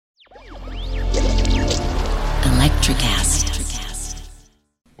Electricast.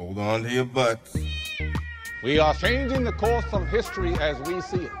 Hold on to your butts. We are changing the course of history as we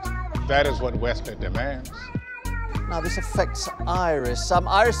see it. That is what Western demands. Now, this affects Iris.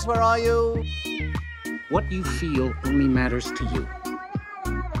 Iris, where are you? What you feel only matters to you.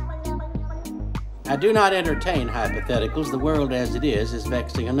 I do not entertain hypotheticals. The world as it is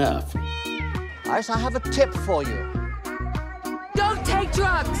vexing enough. Iris, I have a tip for you. Don't take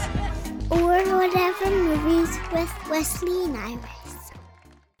drugs! Or whatever movies with Wesley and Iris.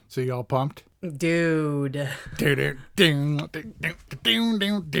 So you all pumped? Dude.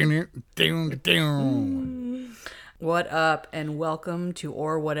 What up, and welcome to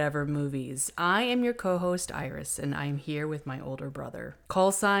Or Whatever Movies. I am your co-host, Iris, and I'm here with my older brother.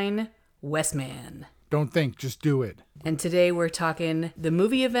 Call sign, Westman. Don't think, just do it. And today we're talking the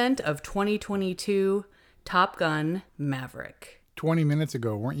movie event of 2022, Top Gun Maverick. 20 minutes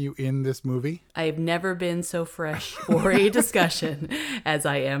ago, weren't you in this movie? I have never been so fresh for a discussion as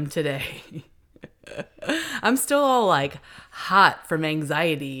I am today. I'm still all like hot from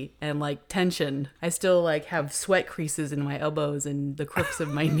anxiety and like tension. I still like have sweat creases in my elbows and the crooks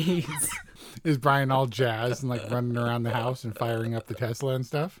of my knees. Is Brian all jazzed and like running around the house and firing up the Tesla and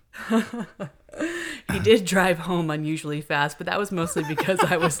stuff? He did drive home unusually fast, but that was mostly because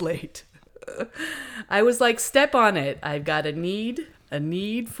I was late. I was like, step on it. I've got a need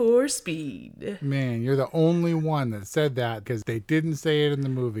for speed. Man, you're the only one that said that because they didn't say it in the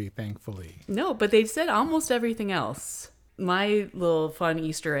movie, thankfully. No, but they said almost everything else. My little fun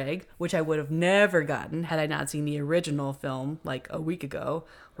Easter egg, which I would have never gotten had I not seen the original film like a week ago,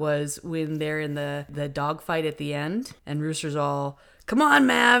 was when they're in the dogfight at the end and Rooster's all, come on,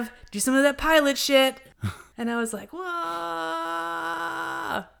 Mav, do some of that pilot shit. And I was like,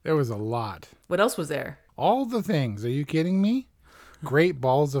 whoa. There was a lot. What else was there? All the things. Are you kidding me? Great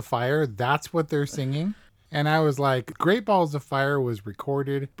Balls of Fire, that's what they're singing. And I was like, Great Balls of Fire was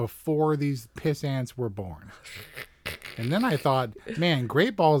recorded before these piss ants were born. And then I thought, man,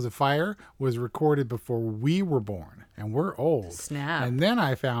 Great Balls of Fire was recorded before we were born. And we're old. Snap. And then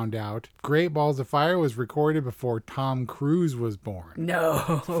I found out Great Balls of Fire was recorded before Tom Cruise was born.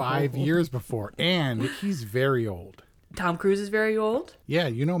 No. 5 years before. And he's very old. Tom Cruise is very old? Yeah,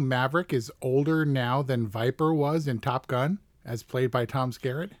 you know Maverick is older now than Viper was in Top Gun, as played by Tom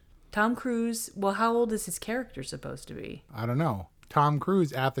Skerritt. Tom Cruise, well, how old is his character supposed to be? I don't know. Tom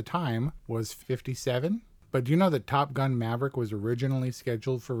Cruise at the time was 57. But do you know that Top Gun Maverick was originally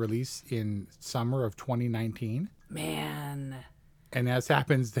scheduled for release in summer of 2019? Man. And as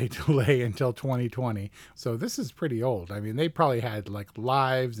happens, they delay until 2020. So this is pretty old. I mean, they probably had like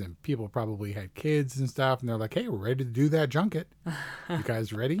lives and people probably had kids and stuff. And they're like, hey, we're ready to do that junket. You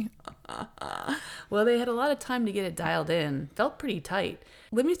guys ready? Well, they had a lot of time to get it dialed in. Felt pretty tight.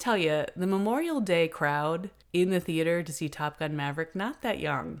 Let me tell you, the Memorial Day crowd in the theater to see Top Gun Maverick, not that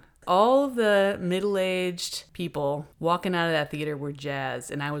young. All of the middle-aged people walking out of that theater were jazzed,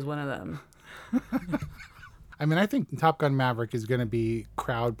 and I was one of them. I mean, I think Top Gun Maverick is going to be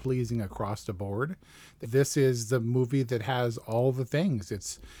crowd-pleasing across the board. This is the movie that has all the things.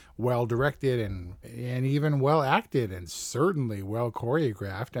 It's well-directed and even well-acted and certainly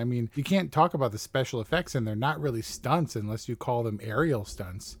well-choreographed. I mean, you can't talk about the special effects, and they're not really stunts unless you call them aerial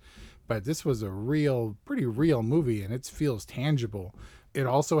stunts. But this was a pretty real movie, and it feels tangible. It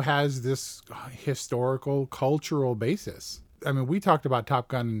also has this historical, cultural basis. I mean, we talked about Top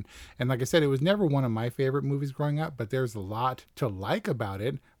Gun, and like I said, it was never one of my favorite movies growing up, but there's a lot to like about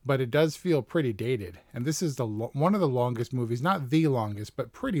it, but it does feel pretty dated. And this is one of the longest movies, not the longest,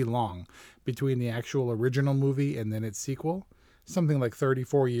 but pretty long, between the actual original movie and then its sequel. Something like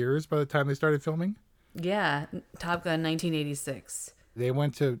 34 years by the time they started filming. Yeah, Top Gun 1986. They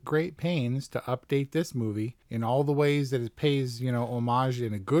went to great pains to update this movie in all the ways that it pays, homage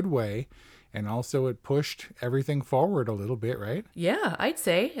in a good way. And also it pushed everything forward a little bit, right? Yeah, I'd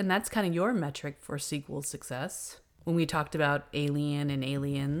say. And that's kind of your metric for sequel success. When we talked about Alien and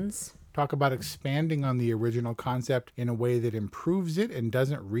Aliens. Talk about expanding on the original concept in a way that improves it and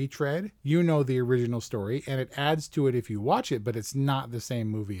doesn't retread. You know the original story, and it adds to it if you watch it, but it's not the same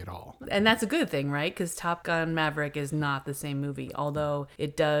movie at all. And that's a good thing, right? Because Top Gun Maverick is not the same movie, although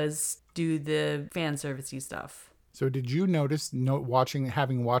it does do the fan servicey stuff. So did you notice,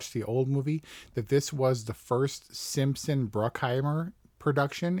 having watched the old movie, that this was the first Simpson-Bruckheimer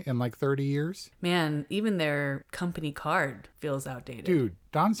production in like 30 years? Man, even their company card feels outdated. Dude,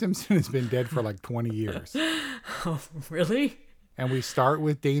 Don Simpson has been dead for like 20 years. Oh, really? And we start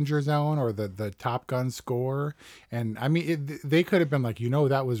with Danger Zone or the Top Gun score. And I mean, they could have been like,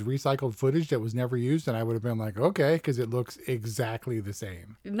 that was recycled footage that was never used. And I would have been like, okay, because it looks exactly the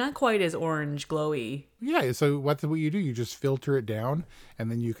same. Not quite as orange glowy. Yeah, so what you do, you just filter it down, and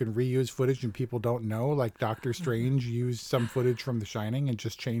then you can reuse footage and people don't know. Like Doctor Strange used some footage from The Shining and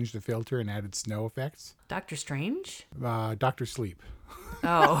just changed the filter and added snow effects. Doctor Strange? Doctor Sleep.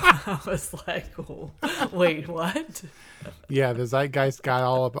 Oh, I was like, oh, wait, what? Yeah, the zeitgeist got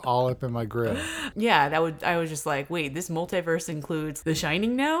all up in my grill. Yeah, I was just like, wait, this multiverse includes The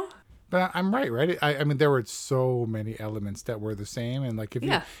Shining now? But I'm right? I mean, there were so many elements that were the same. And like,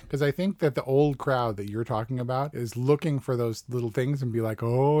 because I think that the old crowd that you're talking about is looking for those little things and be like,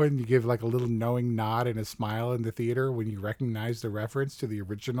 oh, and you give like a little knowing nod and a smile in the theater when you recognize the reference to the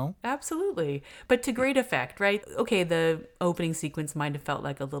original. Absolutely. But to great effect, right? Okay, the opening sequence might have felt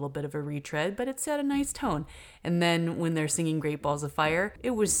like a little bit of a retread, but it set a nice tone. And then when they're singing Great Balls of Fire,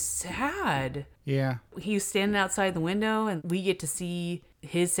 it was sad. Yeah. He's standing outside the window and we get to see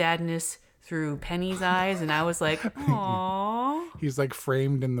his sadness through Penny's eyes. And I was like, aww. He's like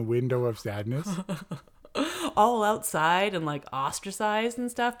framed in the window of sadness. All outside and like ostracized and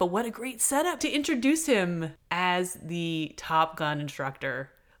stuff. But what a great setup to introduce him as the Top Gun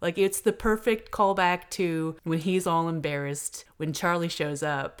instructor. Like, it's the perfect callback to when he's all embarrassed when Charlie shows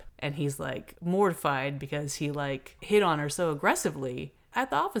up and he's like mortified because he like hit on her so aggressively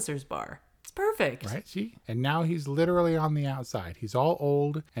at the officer's bar. It's perfect. Right, see? And now he's literally on the outside. He's all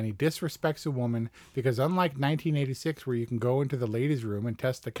old and he disrespects a woman because unlike 1986 where you can go into the ladies' room and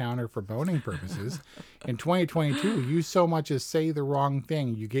test the counter for boning purposes, in 2022, you so much as say the wrong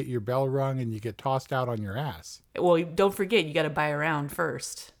thing, you get your bell rung and you get tossed out on your ass. Well, don't forget, you got to buy a round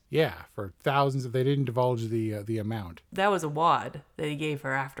first. Yeah, for thousands. If they didn't divulge the amount. That was a wad that he gave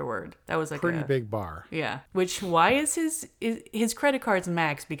her afterward. That was like pretty big bar. Yeah. Which, why is his credit card's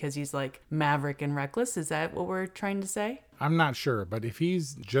max because he's like maverick and reckless? Is that what we're trying to say? I'm not sure, but if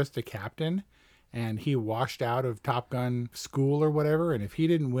he's just a captain and he washed out of Top Gun school or whatever, and if he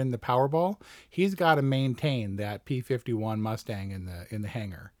didn't win the Powerball, he's got to maintain that P-51 Mustang in the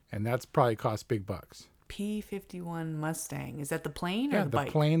hangar, and that's probably cost big bucks. P-51 Mustang. Is that the plane or the bike?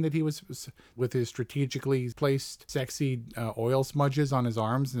 The plane that he was with his strategically placed sexy oil smudges on his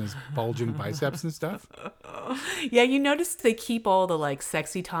arms and his bulging biceps and stuff. Yeah, you noticed they keep all the like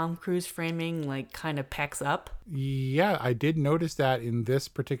sexy Tom Cruise framing like kind of pecs up. Yeah, I did notice that in this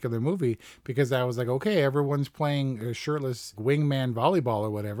particular movie because I was like, okay, everyone's playing a shirtless wingman volleyball or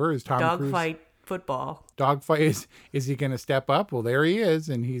whatever. Is Tom Cruise dogfight football? Dogfight is he going to step up? Well, there he is,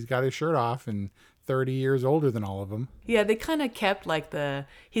 and he's got his shirt off and 30 years older than all of them. Yeah, they kind of kept like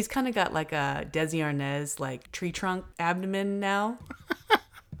he's kind of got like a Desi Arnaz like tree trunk abdomen now.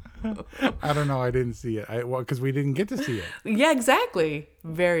 I don't know. I didn't see it. Because we didn't get to see it. Yeah, exactly.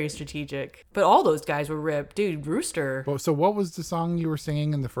 Very strategic. But all those guys were ripped. Dude, Rooster. So what was the song you were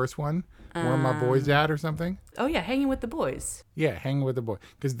singing in the first one? Where My Boys At or something? Oh, yeah. Hanging with the Boys. Yeah, Hanging with the Boys.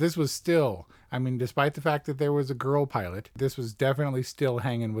 Because this was still, I mean, despite the fact that there was a girl pilot, this was definitely still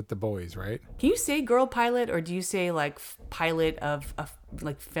hanging with the boys, right? Can you say girl pilot or do you say like pilot of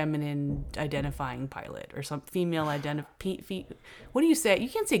like feminine identifying pilot or some female what do you say? You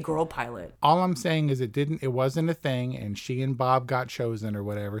can't say girl pilot. All I'm saying is it wasn't a thing and she and Bob got chosen or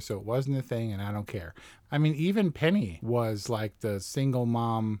whatever, so it wasn't a thing and I don't care. I mean, even Penny was like the single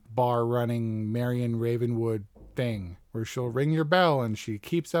mom bar running Marion Ravenwood thing where she'll ring your bell and she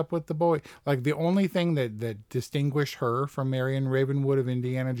keeps up with the boy. Like the only thing that distinguished her from Marion Ravenwood of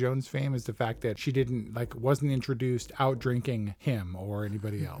Indiana Jones fame is the fact that she wasn't introduced out drinking him or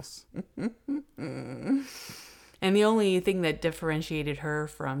anybody else. And the only thing that differentiated her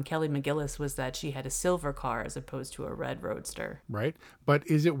from Kelly McGillis was that she had a silver car as opposed to a red roadster. Right. But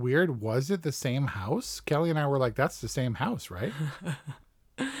is it weird? Was it the same house? Kelly and I were like, that's the same house, right?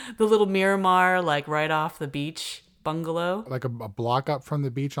 The little Miramar, like right off the beach bungalow. Like a block up from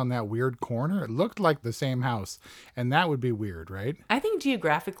the beach on that weird corner. It looked like the same house. And that would be weird, right? I think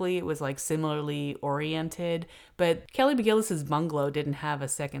geographically it was like similarly oriented. But Kelly McGillis's bungalow didn't have a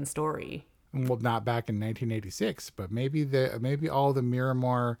second story. Well, not back in 1986, but maybe all the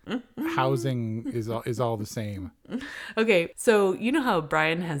Miramar housing is all the same. Okay, so you know how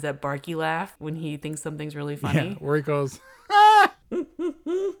Brian has that barky laugh when he thinks something's really funny? Yeah, where he goes,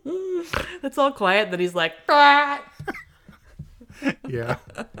 It's all quiet, then he's like, ah! Yeah.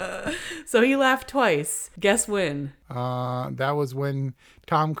 So he laughed twice. Guess when? That was when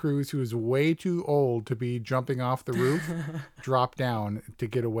Tom Cruise, who was way too old to be jumping off the roof, dropped down to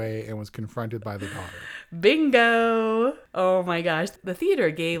get away and was confronted by the daughter. Bingo! Oh my gosh. The theater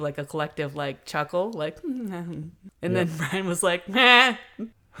gave like a collective like chuckle, like, and then Brian was like, meh.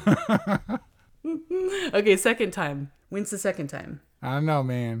 Okay, second time. When's the second time? I don't know,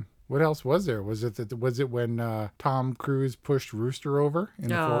 man. What else was there? Was it when Tom Cruise pushed Rooster over in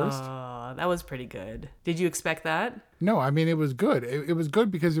the forest? Oh, that was pretty good. Did you expect that? No, I mean, it was good. It was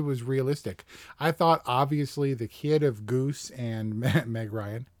good because it was realistic. I thought, obviously, the kid of Goose and Meg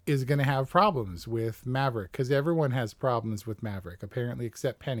Ryan is going to have problems with Maverick because everyone has problems with Maverick, apparently,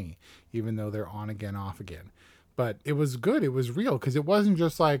 except Penny, even though they're on again, off again. But it was good. It was real because it wasn't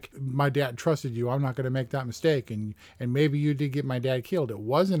just like, my dad trusted you, I'm not going to make that mistake. And maybe you did get my dad killed. It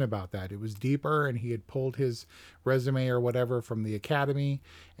wasn't about that. It was deeper, and he had pulled his resume or whatever from the academy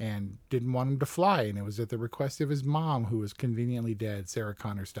and didn't want him to fly. And it was at the request of his mom, who was conveniently dead, Sarah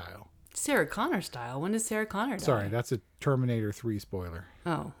Connor style. Sarah Connor style? When does Sarah Connor die? Sorry, that's a Terminator 3 spoiler.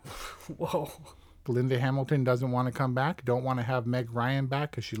 Oh. Whoa. Linda Hamilton doesn't want to come back. Don't want to have Meg Ryan back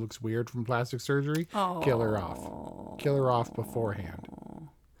because she looks weird from plastic surgery. Oh. Kill her off. Kill her off beforehand.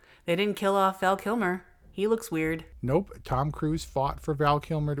 They didn't kill off Val Kilmer. He looks weird. Nope. Tom Cruise fought for Val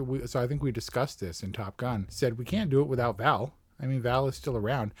Kilmer. So I think we discussed this in Top Gun. Said we can't do it without Val. I mean, Val is still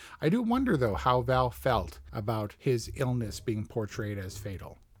around. I do wonder, though, how Val felt about his illness being portrayed as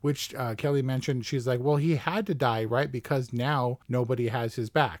fatal. Which Kelly mentioned, she's like, well, he had to die, right? Because now nobody has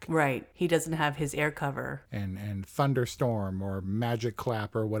his back. Right. He doesn't have his air cover. And Thunderstorm or Magic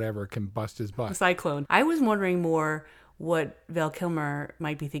Clap or whatever can bust his butt. Cyclone. I was wondering more what Val Kilmer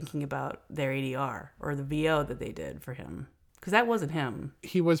might be thinking about their ADR or the VO that they did for him. Because that wasn't him.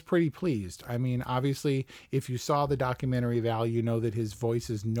 He was pretty pleased. I mean, obviously, if you saw the documentary, Val, you know that his voice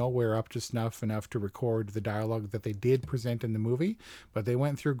is nowhere up to snuff enough to record the dialogue that they did present in the movie. But they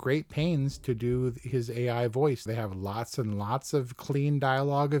went through great pains to do his AI voice. They have lots and lots of clean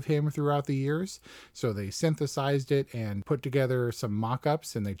dialogue of him throughout the years. So they synthesized it and put together some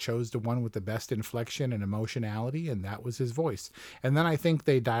mock-ups, and they chose the one with the best inflection and emotionality, and that was his voice. And then I think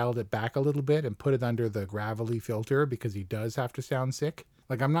they dialed it back a little bit and put it under the gravelly filter because he does have to sound sick.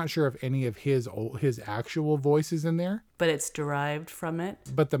 Like, I'm not sure if any of his actual voice is in there. But it's derived from it.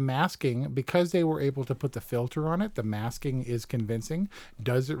 But the masking, because they were able to put the filter on it, the masking is convincing.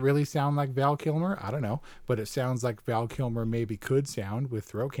 Does it really sound like Val Kilmer? I don't know. But it sounds like Val Kilmer maybe could sound with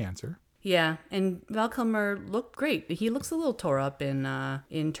throat cancer. Yeah, and Val Kilmer looked great. He looks a little tore up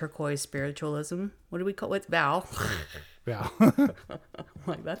in turquoise spiritualism. What do we call it? Val. Val.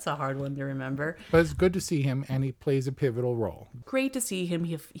 Like, that's a hard one to remember. But it's good to see him, and he plays a pivotal role. Great to see him.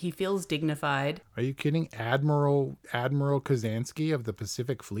 He feels dignified. Are you kidding? Admiral Kazansky of the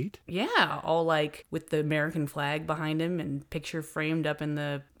Pacific Fleet? Yeah, all like with the American flag behind him and picture framed up in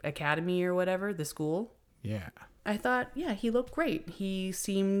the academy or whatever, the school. Yeah. I thought, yeah, he looked great. He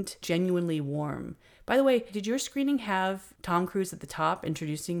seemed genuinely warm. By the way, did your screening have Tom Cruise at the top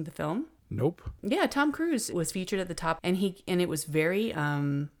introducing the film? Nope. Yeah, Tom Cruise was featured at the top, and it was very,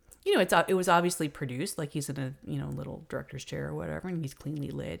 it was obviously produced, like he's in a little director's chair or whatever, and he's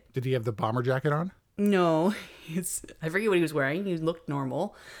cleanly lit. Did he have the bomber jacket on? No, I forget what he was wearing. He looked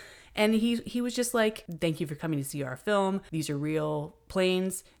normal. And he was just like, thank you for coming to see our film. These are real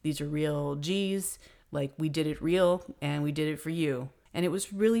planes. These are real G's. Like, we did it real, and we did it for you. And it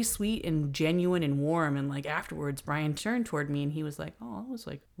was really sweet and genuine and warm. And like afterwards, Brian turned toward me and he was like, oh, it was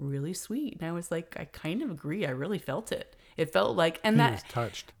like really sweet. And I was like, I kind of agree. I really felt it. It felt like, and he was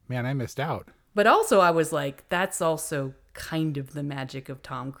touched. Man, I missed out. But also I was like, that's also kind of the magic of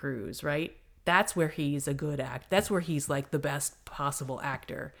Tom Cruise, right? That's where he's a good actor. That's where he's like the best possible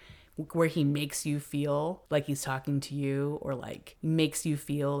actor, where he makes you feel like he's talking to you, or like makes you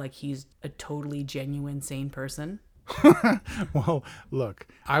feel like he's a totally genuine, sane person. Well, look,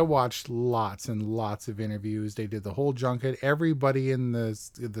 I watched lots and lots of interviews. They did the whole junket. Everybody in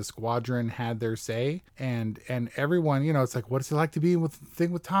the squadron had their say, and everyone, it's like, what's it like to be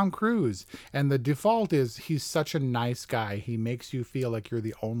with Tom Cruise? And the default is he's such a nice guy. He makes you feel like you're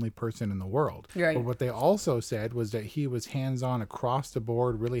the only person in the world. Right. But what they also said was that he was hands-on across the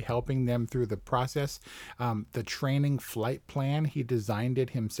board, really helping them through the process. The training flight plan, he designed it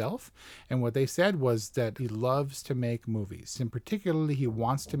himself. And what they said was that he loves to make movies, and particularly he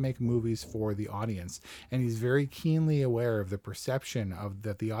wants to make movies for the audience, and he's very keenly aware of the perception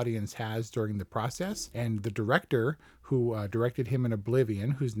that the audience has during the process. And the director, who directed him in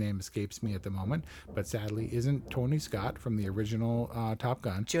Oblivion, whose name escapes me at the moment, but sadly isn't Tony Scott from the original Top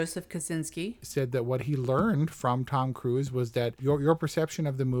Gun. Joseph Kosinski Said that what he learned from Tom Cruise was that your perception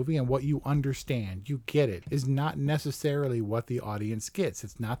of the movie and what you understand, you get it, is not necessarily what the audience gets.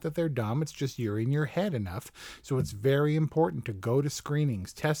 It's not that they're dumb, it's just you're in your head enough. So it's very important to go to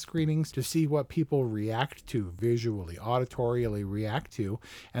screenings, test screenings, to see what people react to visually, auditorially react to,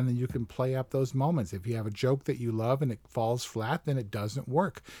 and then you can play up those moments. If you have a joke that you love and it falls flat, then it doesn't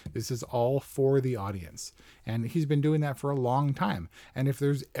work. This is all for the audience. And he's been doing that for a long time. And if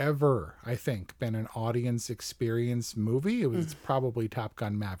there's ever, I think, been an audience experience movie, it's probably Top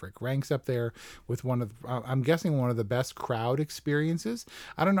Gun Maverick. Ranks up there with one of, I'm guessing, one of the best crowd experiences.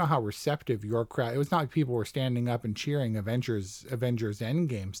 I don't know how receptive your crowd, it was not like people were standing up and cheering Avengers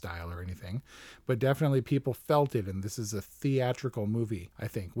Endgame style or anything, but definitely people felt it. And this is a theatrical movie, I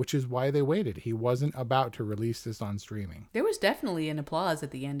think, which is why they waited. He wasn't about to release this on streaming. There was definitely an applause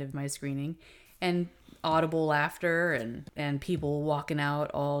at the end of my screening, and audible laughter and people walking out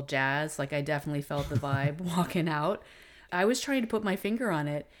all jazzed. Like, I definitely felt the vibe walking out. I was trying to put my finger on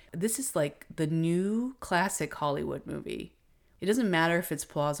it. This is like the new classic Hollywood movie. It doesn't matter if it's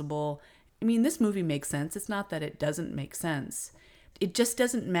plausible. I mean, this movie makes sense. It's not that it doesn't make sense. It just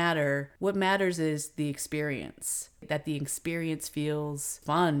doesn't matter. What matters is the experience, that the experience feels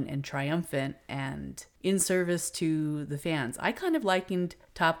fun and triumphant and in service to the fans. I kind of likened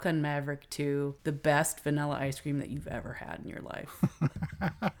Top Gun Maverick to the best vanilla ice cream that you've ever had in your life.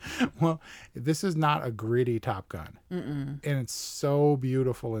 Well, this is not a gritty Top Gun. And it's so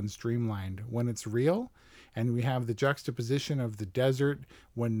beautiful and streamlined when it's real. And we have the juxtaposition of the desert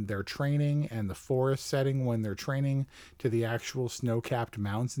when they're training and the forest setting when they're training to the actual snow-capped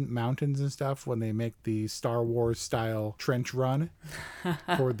mountains and stuff when they make the Star Wars style trench run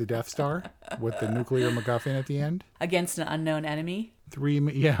toward the Death Star with the nuclear MacGuffin at the end. Against an unknown enemy.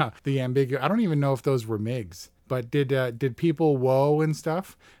 The ambiguous. I don't even know if those were MiGs. But did people whoa and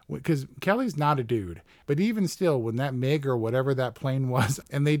stuff? Because Kelly's not a dude. But even still, when that MiG or whatever that plane was,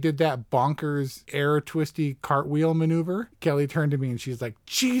 and they did that bonkers air twisty cartwheel maneuver, Kelly turned to me and she's like,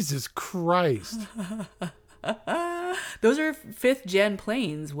 Jesus Christ. Those are 5th gen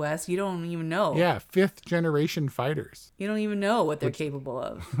planes, Wes. You don't even know. Yeah, 5th generation fighters. You don't even know what they're capable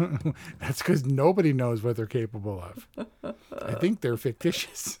of. That's because nobody knows what they're capable of. I think they're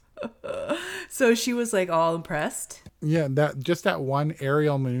fictitious. So she was like all impressed. Yeah, that one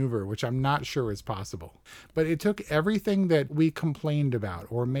aerial maneuver, which I'm not sure is possible. But it took everything that we complained about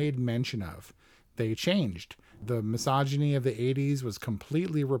or made mention of. They changed. The misogyny of the 80s was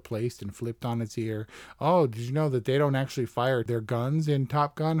completely replaced and flipped on its ear. Oh, did you know that they don't actually fire their guns in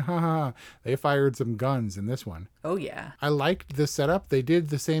Top Gun? Ha. They fired some guns in this one. Oh, yeah. I liked the setup. They did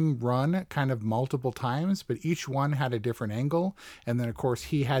the same run kind of multiple times, but each one had a different angle. And then, of course,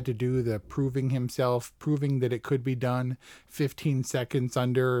 he had to do the proving himself, proving that it could be done 15 seconds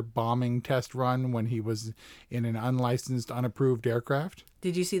under bombing test run when he was in an unlicensed, unapproved aircraft.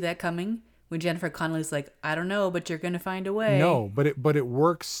 Did you see that coming? When Jennifer Connelly's like, I don't know, but you're going to find a way. No, but it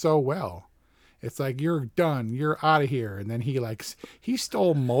works so well. It's like, you're done. You're out of here. And then he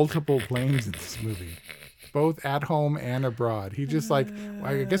stole multiple planes in this movie, both at home and abroad. He just I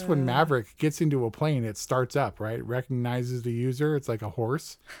guess when Maverick gets into a plane, it starts up, right? It recognizes the user. It's like a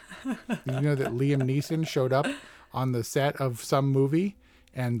horse. You know that Liam Neeson showed up on the set of some movie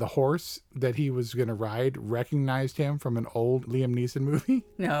and the horse that he was going to ride recognized him from an old Liam Neeson movie?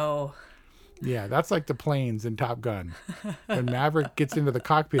 No. Yeah, that's like the planes in Top Gun. When Maverick gets into the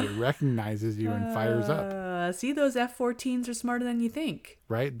cockpit, it recognizes you and fires up. See, those F-14s are smarter than you think.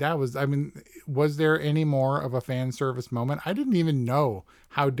 Right? Was there any more of a fan service moment? I didn't even know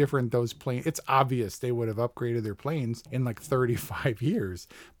how different those planes. It's obvious they would have upgraded their planes in like 35 years,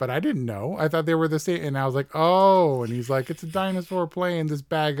 but I didn't know. I thought they were the same. And I was like, oh, and he's like, it's a dinosaur plane, this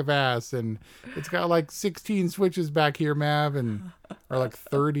bag of ass. And it's got like 16 switches back here, Mav, or like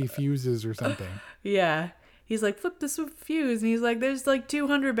 30 fuses or something. Yeah. He's like, flip this fuse. And he's like, there's like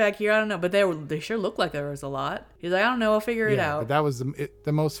 200 back here. I don't know. But they sure look like there was a lot. He's like, I don't know. I'll figure it out. But that was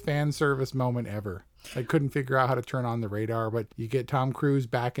the most fan service moment ever. I couldn't figure out how to turn on the radar, but you get Tom Cruise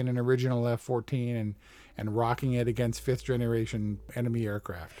back in an original F-14 and rocking it against 5th generation enemy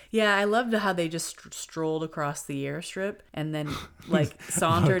aircraft. Yeah, I loved how they just strolled across the airstrip and then like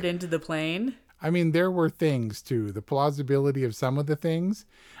sauntered into the plane. I mean, there were things too. The plausibility of some of the things.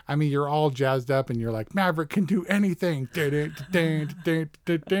 I mean, you're all jazzed up and you're like, Maverick can do anything.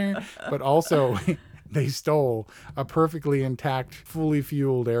 But also, they stole a perfectly intact, fully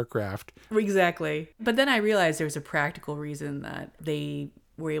fueled aircraft. Exactly. But then I realized there was a practical reason that they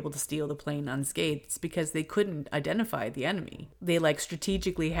were able to steal the plane unscathed, it's because they couldn't identify the enemy. They like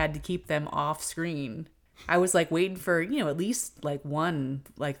strategically had to keep them off screen. I was like waiting for, at least like one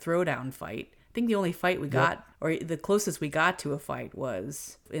like throwdown fight. I think the only fight we got, or the closest we got to a fight,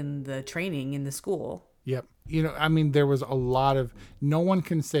 was in the training in the school. Yep. There was a lot of, no one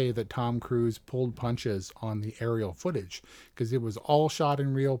can say that Tom Cruise pulled punches on the aerial footage because it was all shot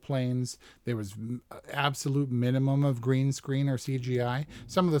in real planes. There was absolute minimum of green screen or CGI.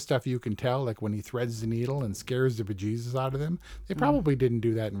 Some of the stuff you can tell, like when he threads the needle and scares the bejesus out of them, they probably didn't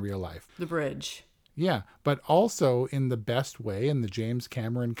do that in real life. The bridge. Yeah, but also in the best way, in the James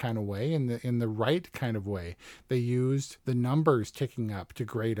Cameron kind of way, in the right kind of way. They used the numbers ticking up to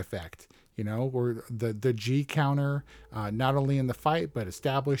great effect. Or the G counter, not only in the fight, but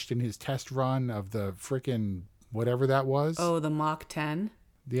established in his test run of the frickin' whatever that was. Oh, the Mach 10?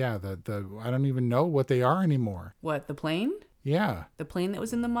 Yeah, the I don't even know what they are anymore. What, the plane? Yeah. The plane that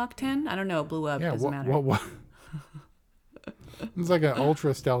was in the Mach 10? I don't know, it blew up, doesn't matter. What? It's like an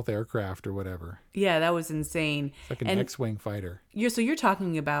ultra stealth aircraft or whatever. Yeah, that was insane. It's like an X-Wing fighter. So you're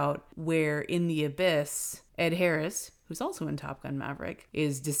talking about where in the abyss, Ed Harris, who's also in Top Gun Maverick,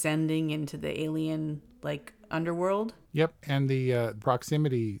 is descending into the alien underworld. Yep, and the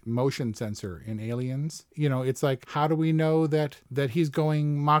proximity motion sensor in Aliens. It's like, how do we know that he's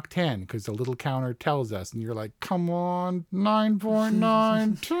going Mach 10? Because the little counter tells us, and you're like, come on,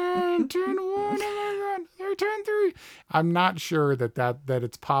 9.9, 10, 10, 1, oh my God, 10, 3. I'm not sure that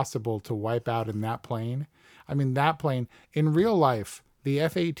it's possible to wipe out in that plane. That plane, in real life, the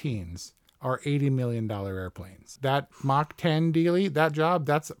F-18s are $80 million airplanes. That Mach 10 dealie, that job,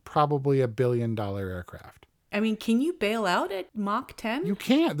 that's probably $1 billion aircraft. Can you bail out at Mach 10? You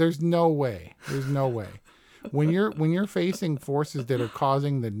can't. There's no way. When you're facing forces that are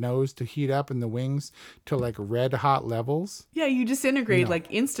causing the nose to heat up and the wings to like red hot levels. Yeah, you disintegrate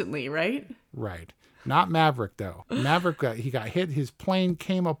instantly, right? Right. Not Maverick though. Maverick he got hit. His plane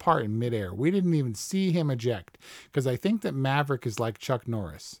came apart in midair. We didn't even see him eject because I think that Maverick is like Chuck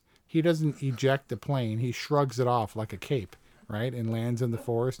Norris. He doesn't eject the plane. He shrugs it off like a cape, right? And lands in the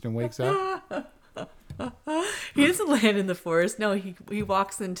forest and wakes up. He doesn't land in the forest. No, he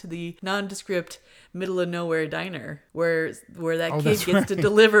walks into the nondescript middle of nowhere diner where that kid gets to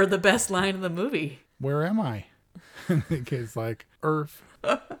deliver the best line of the movie. Where am I? And the kid's like, Earth.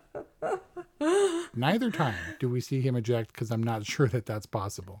 Neither time do we see him eject because I'm not sure that that's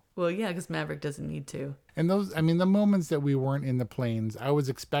possible. Well, yeah, because Maverick doesn't need to. And the moments that we weren't in the planes, I was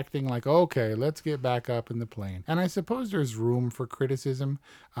expecting like, okay, let's get back up in the plane. And I suppose there's room for criticism.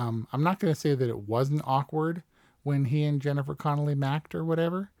 I'm not going to say that it wasn't awkward when he and Jennifer Connelly macked or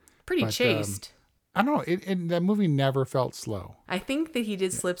whatever. Pretty chaste. I don't know. That movie never felt slow. I think that he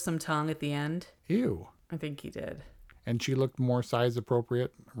did slip some tongue at the end. Ew. I think he did. And she looked more size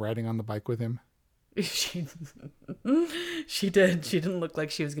appropriate riding on the bike with him. She did. She didn't look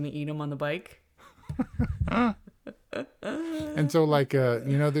like she was going to eat him on the bike. And so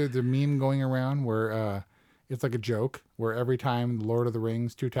there's a meme going around where it's like a joke where every time Lord of the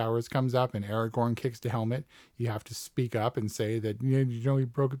Rings Two Towers comes up and Aragorn kicks the helmet, you have to speak up and say that he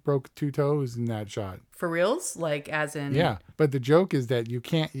broke 2 toes in that shot. For reals? Like as in... Yeah, but the joke is that you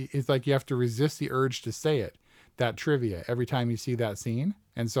can't, it's like you have to resist the urge to say it. That trivia every time you see that scene.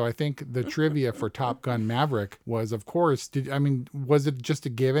 And so I think the trivia for Top Gun Maverick was, of course, was it just a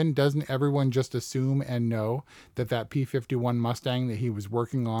given? Doesn't everyone just assume and know that P-51 Mustang that he was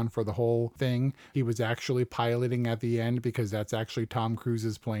working on for the whole thing, he was actually piloting at the end because that's actually Tom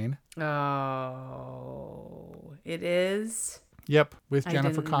Cruise's plane? Oh, it is? Yep, with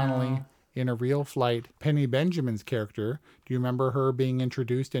Jennifer Connelly. In a real flight. Penny Benjamin's character, do you remember her being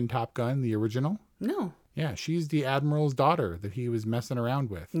introduced in Top Gun, the original? No. Yeah, she's the Admiral's daughter that he was messing around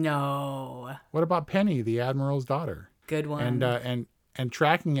with. No. What about Penny, the Admiral's daughter? Good one. And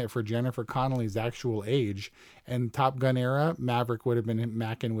tracking it for Jennifer Connelly's actual age, and Top Gun era, Maverick would have been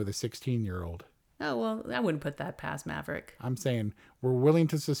macking with a 16-year-old. Oh, well, I wouldn't put that past Maverick. I'm saying we're willing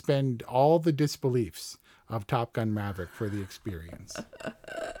to suspend all the disbeliefs of Top Gun Maverick for the experience.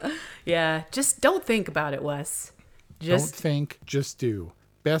 Yeah, just don't think about it, Wes. Don't think, just do.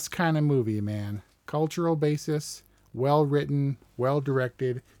 Best kind of movie, man. Cultural basis, well written, well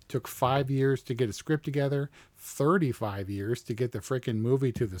directed. Took 5 years to get a script together, 35 years to get the frickin'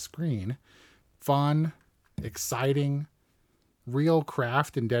 movie to the screen. Fun, exciting, real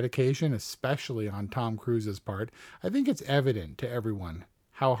craft and dedication, especially on Tom Cruise's part. I think it's evident to everyone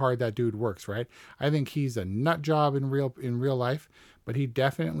how hard that dude works, right? I think he's a nut job in real life, but he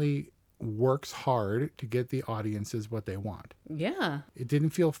definitely works hard to get the audiences what they want. Yeah. It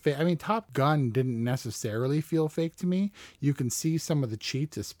didn't feel fake. I mean, Top Gun didn't necessarily feel fake to me. You can see some of the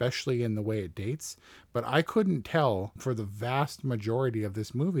cheats, especially in the way it dates, but I couldn't tell for the vast majority of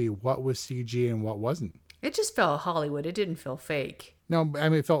this movie what was CG and what wasn't. It just felt Hollywood. It didn't feel fake. No, I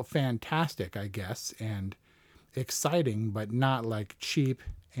mean, it felt fantastic, I guess, and exciting, but not like cheap.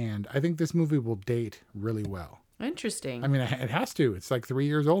 And I think this movie will date really well. Interesting. I mean, it has to. It's like 3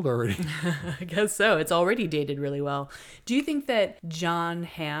 years old already. I guess so. It's already dated really well. Do you think that John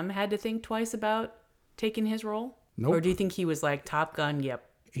Hamm had to think twice about taking his role? Nope. Or do you think he was like, Top Gun, yep.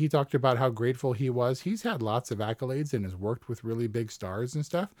 He talked about how grateful he was. He's had lots of accolades and has worked with really big stars and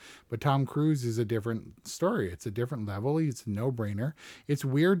stuff. But Tom Cruise is a different story. It's a different level. It's a no-brainer. It's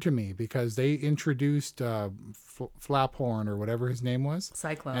weird to me because they introduced Flaphorn or whatever his name was.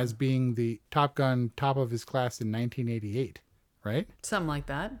 Cyclone. As being the Top Gun top of his class in 1988, right? Something like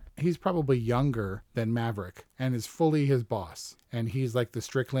that. He's probably younger than Maverick and is fully his boss. And he's like the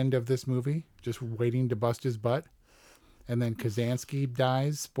Strickland of this movie, just waiting to bust his butt. And then Kazansky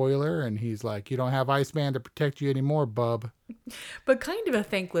dies, spoiler, and he's like, you don't have Iceman to protect you anymore, bub. But kind of a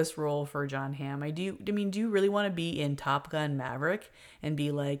thankless role for John Hamm. Do you really want to be in Top Gun Maverick and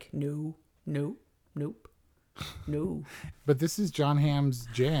be like, no, nope. But this is John Hamm's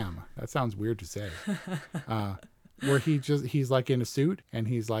jam. That sounds weird to say. Where he's like in a suit and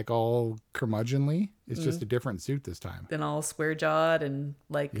he's like all curmudgeonly. It's just a different suit this time. Then all square jawed and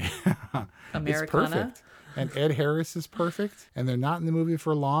like Americana. It's perfect. And Ed Harris is perfect. And they're not in the movie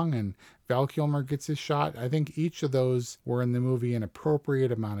for long. And Val Kilmer gets his shot. I think each of those were in the movie an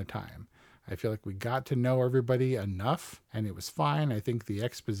appropriate amount of time. I feel like we got to know everybody enough and it was fine. I think the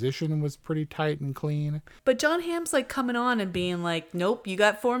exposition was pretty tight and clean. But John Hamm's like coming on and being like, nope, you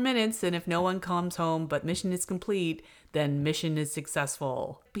got 4 minutes. And if no one comes home but mission is complete, then mission is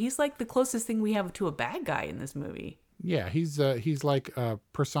successful. He's like the closest thing we have to a bad guy in this movie. Yeah, he's like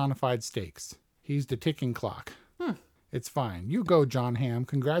personified stakes. He's the ticking clock. It's fine. You go, John Hamm.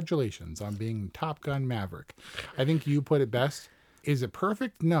 Congratulations on being Top Gun Maverick. I think you put it best. Is it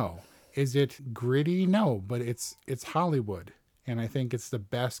perfect? No. Is it gritty? No, but it's Hollywood. And I think it's the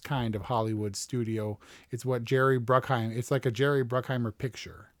best kind of Hollywood studio. It's what it's like a Jerry Bruckheimer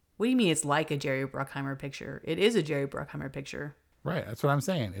picture. What do you mean it's like a Jerry Bruckheimer picture? It is a Jerry Bruckheimer picture. Right, that's what I'm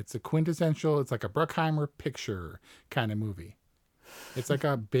saying. It's a quintessential, it's like a Bruckheimer picture kind of movie. It's like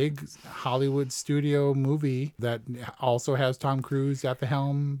a big Hollywood studio movie that also has Tom Cruise at the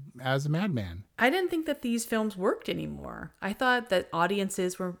helm as a madman. I didn't think that these films worked anymore. I thought that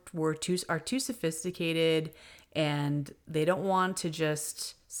audiences are too sophisticated and they don't want to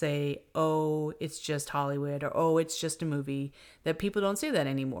just say, oh, it's just Hollywood or oh, it's just a movie. That people don't say that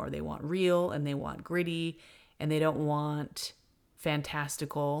anymore. They want real and they want gritty and they don't want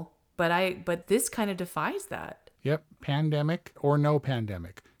fantastical. But this kind of defies that. Yep, pandemic or no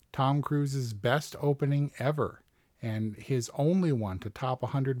pandemic. Tom Cruise's best opening ever and his only one to top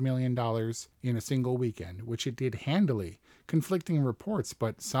 $100 million in a single weekend, which it did handily. Conflicting reports,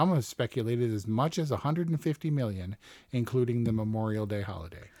 but some have speculated as much as $150 million, including the Memorial Day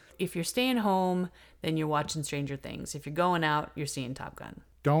holiday. If you're staying home, then you're watching Stranger Things. If you're going out, you're seeing Top Gun.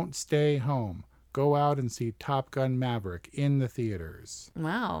 Don't stay home. Go out and see Top Gun Maverick in the theaters.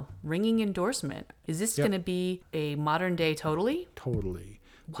 Wow. Ringing endorsement. Is this going to be a modern day Totally? Totally.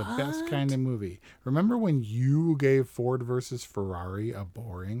 The best kind of movie. Remember when you gave Ford versus Ferrari a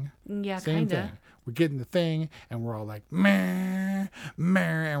boring? Yeah, Same kind of. thing. We're getting the thing and we're all like, meh, meh,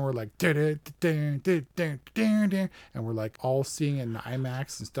 and we're like, and we're like all seeing it in the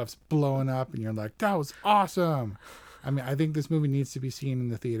IMAX and stuff's blowing up and you're like, that was awesome. I mean, I think this movie needs to be seen in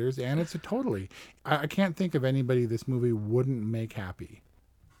the theaters, and it's a totally. I can't think of anybody this movie wouldn't make happy.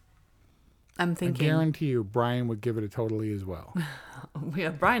 I'm thinking. I guarantee you, Brian would give it a totally as well. Yeah,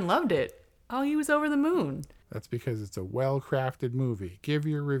 Brian loved it. Oh, he was over the moon. That's because it's a well-crafted movie. Give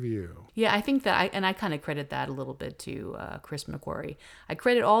your review. Yeah, I think that, I kind of credit that a little bit to Chris McQuarrie. I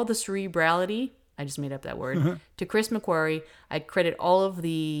credit all the cerebrality. I just made up that word. To Chris McQuarrie. I credit all of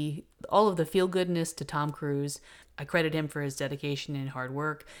the feel-goodness to Tom Cruise. I credit him for his dedication and hard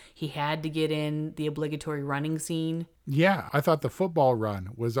work. He had to get in the obligatory running scene. Yeah, I thought the football run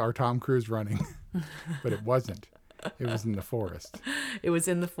was our Tom Cruise running, but it wasn't. It was in the forest. It was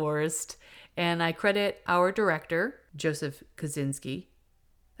in the forest. And I credit our director, Joseph Kosinski.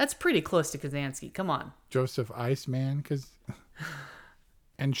 That's pretty close to Kazansky. Come on. Joseph Iceman.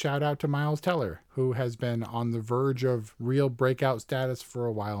 And shout out to Miles Teller, who has been on the verge of real breakout status for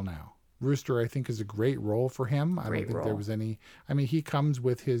a while now. Rooster, I think, is a great role for him. I don't think there was any. I mean, he comes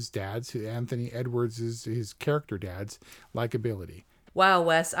with his dad's, Anthony Edwards' his character dad's likability. Wow,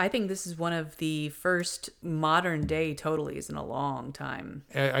 Wes, I think this is one of the first modern day totalies in a long time.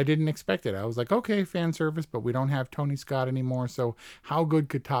 I didn't expect it. I was like, okay, fan service, but we don't have Tony Scott anymore, so how good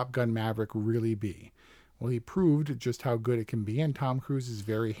could Top Gun Maverick really be? Well, he proved just how good it can be, and Tom Cruise is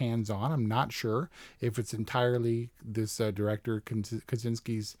very hands-on. I'm not sure if it's entirely this director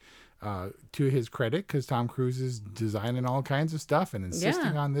Kaczynski's to his credit, because Tom Cruise is designing all kinds of stuff and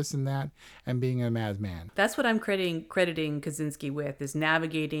insisting on this and that and being a madman. That's what I'm crediting Kaczynski with, is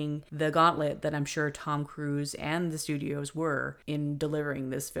navigating the gauntlet that I'm sure Tom Cruise and the studios were in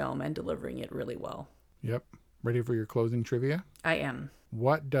delivering this film and delivering it really well. Yep. Ready for your closing trivia? I am.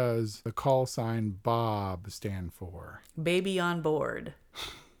 What does the call sign Bob stand for? Baby on board.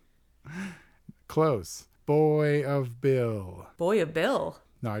 Close. Boy of Bill. Boy of Bill.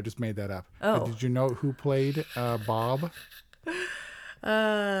 No, I just made that up. Oh. Did you know who played Bob?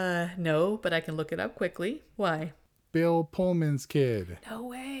 No, but I can look it up quickly. Why? Bill Pullman's kid. No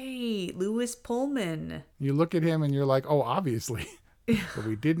way. Louis Pullman. You look at him and you're like, oh, obviously. But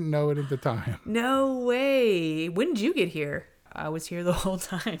we didn't know it at the time. No way. When did you get here? I was here the whole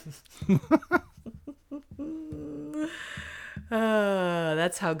time.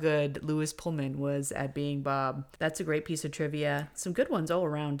 That's how good Louis Pullman was at being Bob. That's a great piece of trivia. Some good ones all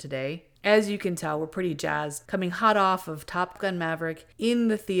around today. As you can tell, we're pretty jazzed. Coming hot off of Top Gun Maverick in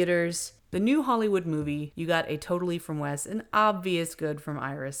the theaters. The new Hollywood movie. You got a totally from Wes, an obvious good from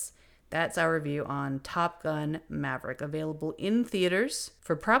Iris. That's our review on Top Gun Maverick, available in theaters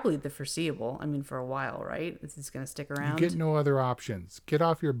for probably the foreseeable. I mean, for a while, right? This is going to stick around. You get no other options. Get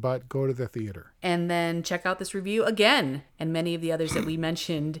off your butt, go to the theater. And then check out this review again, and many of the others that we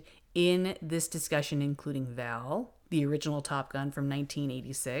mentioned in this discussion, including Val, the original Top Gun from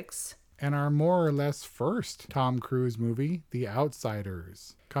 1986. And our more or less first Tom Cruise movie, The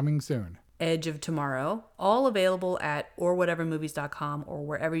Outsiders, coming soon. Edge of Tomorrow, all available at orwhatevermovies.com or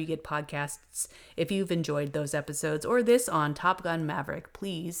wherever you get podcasts. If you've enjoyed those episodes or this on Top Gun Maverick,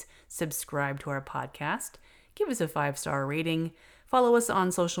 please subscribe to our podcast, give us a 5-star rating, follow us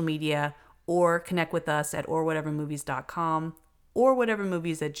on social media, or connect with us at orwhatevermovies.com,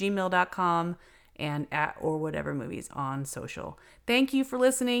 orwhatevermovies@gmail.com, and at orwhatevermovies on social. Thank you for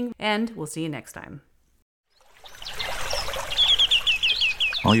listening, and we'll see you next time.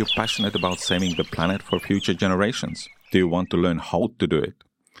 Are you passionate about saving the planet for future generations? Do you want to learn how to do it?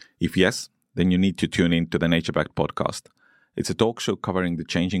 If yes, then you need to tune in to the NatureBack podcast. It's a talk show covering the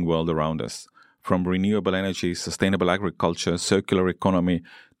changing world around us, from renewable energy, sustainable agriculture, circular economy,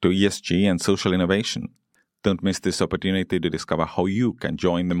 to ESG and social innovation. Don't miss this opportunity to discover how you can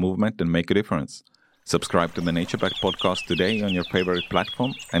join the movement and make a difference. Subscribe to the NatureBack podcast today on your favorite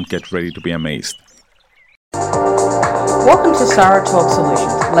platform and get ready to be amazed. Welcome to Sarah Talk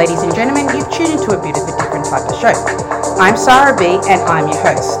Solutions. Ladies and gentlemen, you've tuned into a bit of a different type of show. I'm Sarah B and I'm your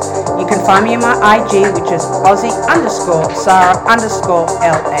host. You can find me on my IG, which is Aussie_Sarah_LA.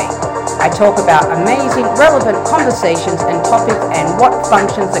 I talk about amazing, relevant conversations and topics and what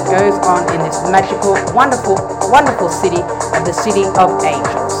functions that goes on in this magical, wonderful, wonderful city of the City of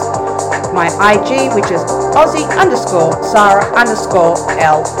Angels. My IG, which is Aussie_Sarah_LA.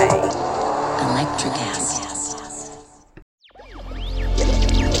 Electric acid.